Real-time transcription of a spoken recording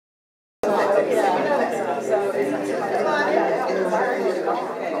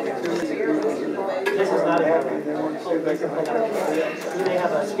You may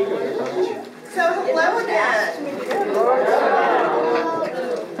have a speaker here. So hello again.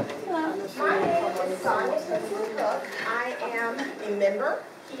 My name is Zora. I am a member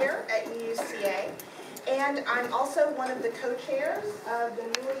here at UCA, and I'm also one of the co-chairs of the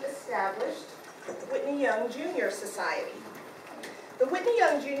newly established Whitney Young Junior Society. The Whitney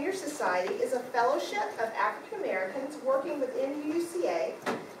Young Junior Society is a fellowship of African Americans working within UCA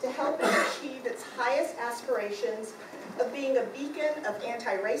to help it achieve its highest aspirations of being a beacon of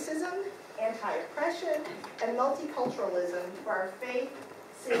anti-racism, anti-oppression, and multiculturalism for our faith,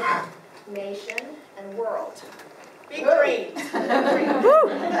 city, nation, and world. Big dreams.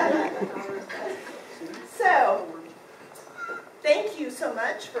 So, thank you so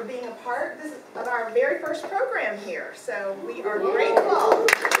much for being a part of our very first program here. So we are grateful.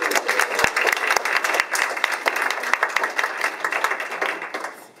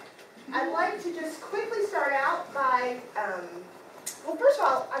 I'd like to just quickly start out by, well, first of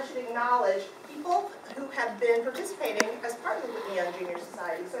all, I should acknowledge people who have been participating as part of the Whitney Young Junior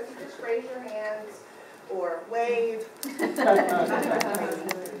Society. So if you just raise your hands or wave.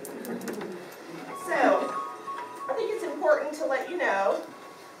 So, I think it's important to let you know,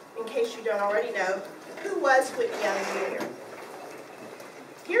 in case you don't already know, who was Whitney Young Jr.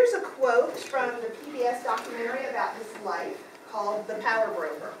 Here's a quote from the PBS documentary about his life called The Power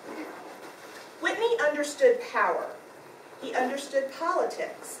Broker. Whitney understood power. He understood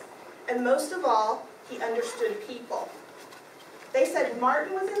politics. And most of all, he understood people. They said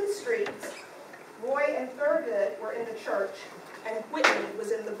Martin was in the streets, Roy and Thurgood were in the church, and Whitney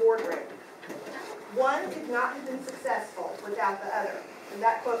was in the boardroom. One could not have been successful without the other. And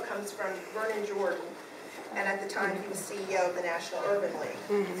that quote comes from Vernon Jordan, and at the time he was CEO of the National Urban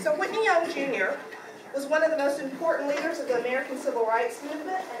League. So Whitney Young Jr. was one of the most important leaders of the American Civil Rights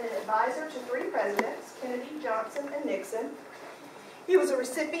Movement and an advisor to three presidents, Kennedy, Johnson, and Nixon. He was a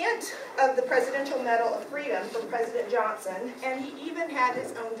recipient of the Presidential Medal of Freedom from President Johnson, and he even had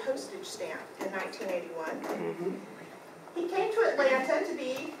his own postage stamp in 1981. He came to Atlanta to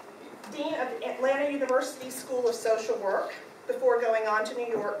be Dean of Atlanta University School of Social Work before going on to New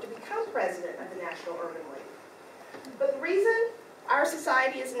York to become president of the National Urban League. But the reason our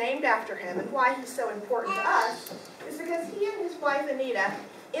society is named after him and why he's so important to us is because he and his wife Anita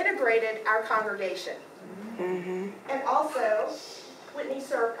integrated our congregation. And also, Whitney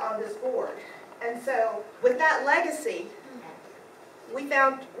served on this board. And so, with that legacy, we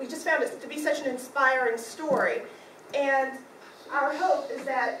just found it to be such an inspiring story. And our hope is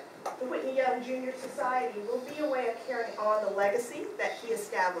that the Whitney Young Junior Society will be a way of carrying on the legacy that he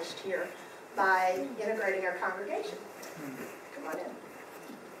established here by integrating our congregation. Come on in.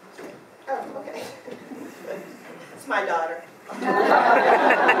 Oh, okay. It's my daughter.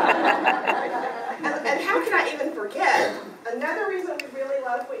 And how can I even forget? Another reason we really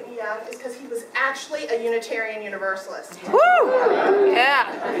love Whitney Young is because he was actually a Unitarian Universalist. Woo! Yeah.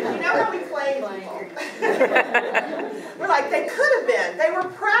 You know how we play people? We're like, they could have been. They were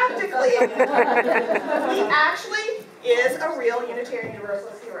practically a Unitarian. He actually is a real Unitarian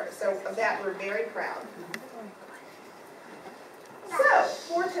Universalist hero. So of that, we're very proud. So,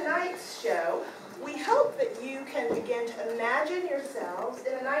 for tonight's show, we hope that you can begin to imagine yourselves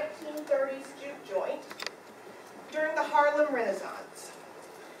in a 1930s juke joint during the Harlem Renaissance.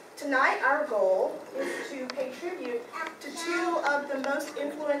 Tonight, our goal is to pay tribute to two of the most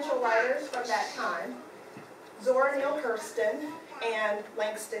influential writers from that time, Zora Neale Hurston and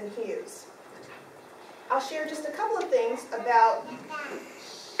Langston Hughes. I'll share just a couple of things about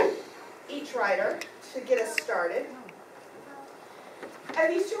each writer to get us started.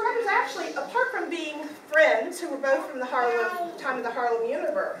 And these two writers actually, apart from being friends who were both from the time of the Harlem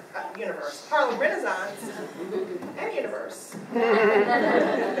Harlem Renaissance and universe,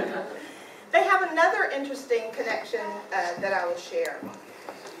 they have another interesting connection that I will share.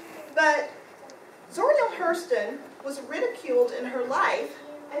 But Zora Neale Hurston was ridiculed in her life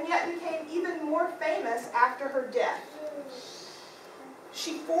and yet became even more famous after her death.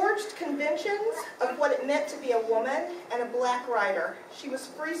 She forged conventions of what it meant to be a woman and a black writer. She was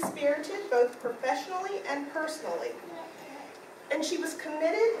free-spirited both professionally and personally. And she was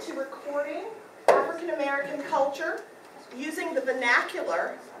committed to recording African-American culture using the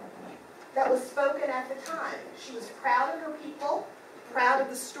vernacular that was spoken at the time. She was proud of her people, proud of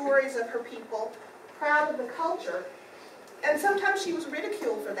the stories of her people, proud of the culture. And sometimes she was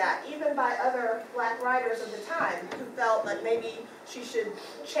ridiculed for that, even by other black writers of the time who felt like maybe she should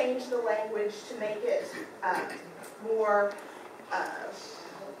change the language to make it more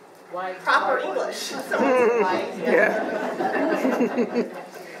proper English.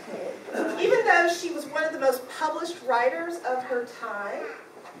 Even though she was one of the most published writers of her time,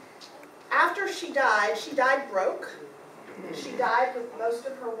 after she died broke. She died with most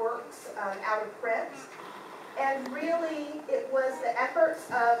of her works out of print. And really, it was the efforts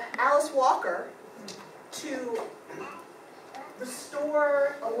of Alice Walker to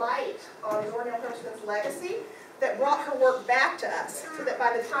restore a light on Zora Neale Hurston's legacy that brought her work back to us, so that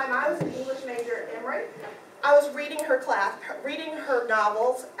by the time I was an English major at Emory, I was reading her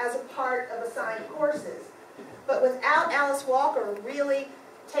novels as a part of assigned courses. But without Alice Walker really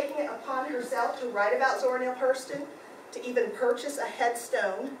taking it upon herself to write about Zora Neale Hurston, to even purchase a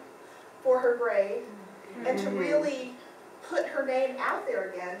headstone for her grave, and to really put her name out there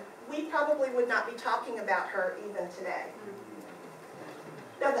again, we probably would not be talking about her even today.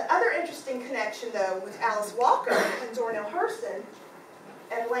 Now, the other interesting connection, though, with Alice Walker and Zora Neale Hurston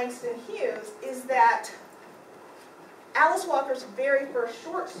and Langston Hughes is that Alice Walker's very first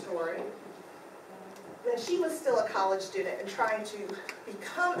short story, when she was still a college student and trying to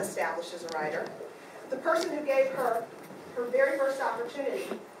become established as a writer, the person who gave her her very first opportunity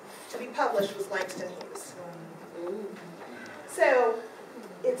to be published was Langston Hughes. So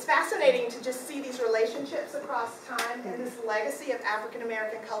it's fascinating to just see these relationships across time and this legacy of African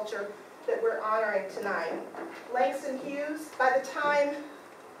American culture that we're honoring tonight. Langston Hughes, by the time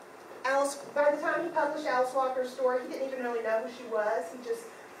he published Alice Walker's story, he didn't even really know who she was. He just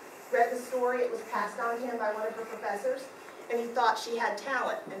read the story. It was passed on to him by one of her professors, and he thought she had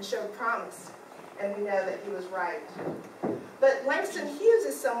talent and showed promise. And we know that he was right. But Langston Hughes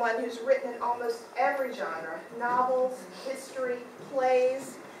is someone who's written in almost every genre: novels, history,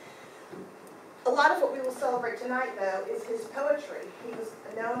 plays. A lot of what we will celebrate tonight, though, is his poetry. He was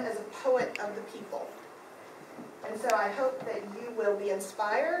known as a poet of the people. And so I hope that you will be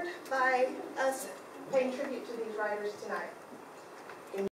inspired by us paying tribute to these writers tonight.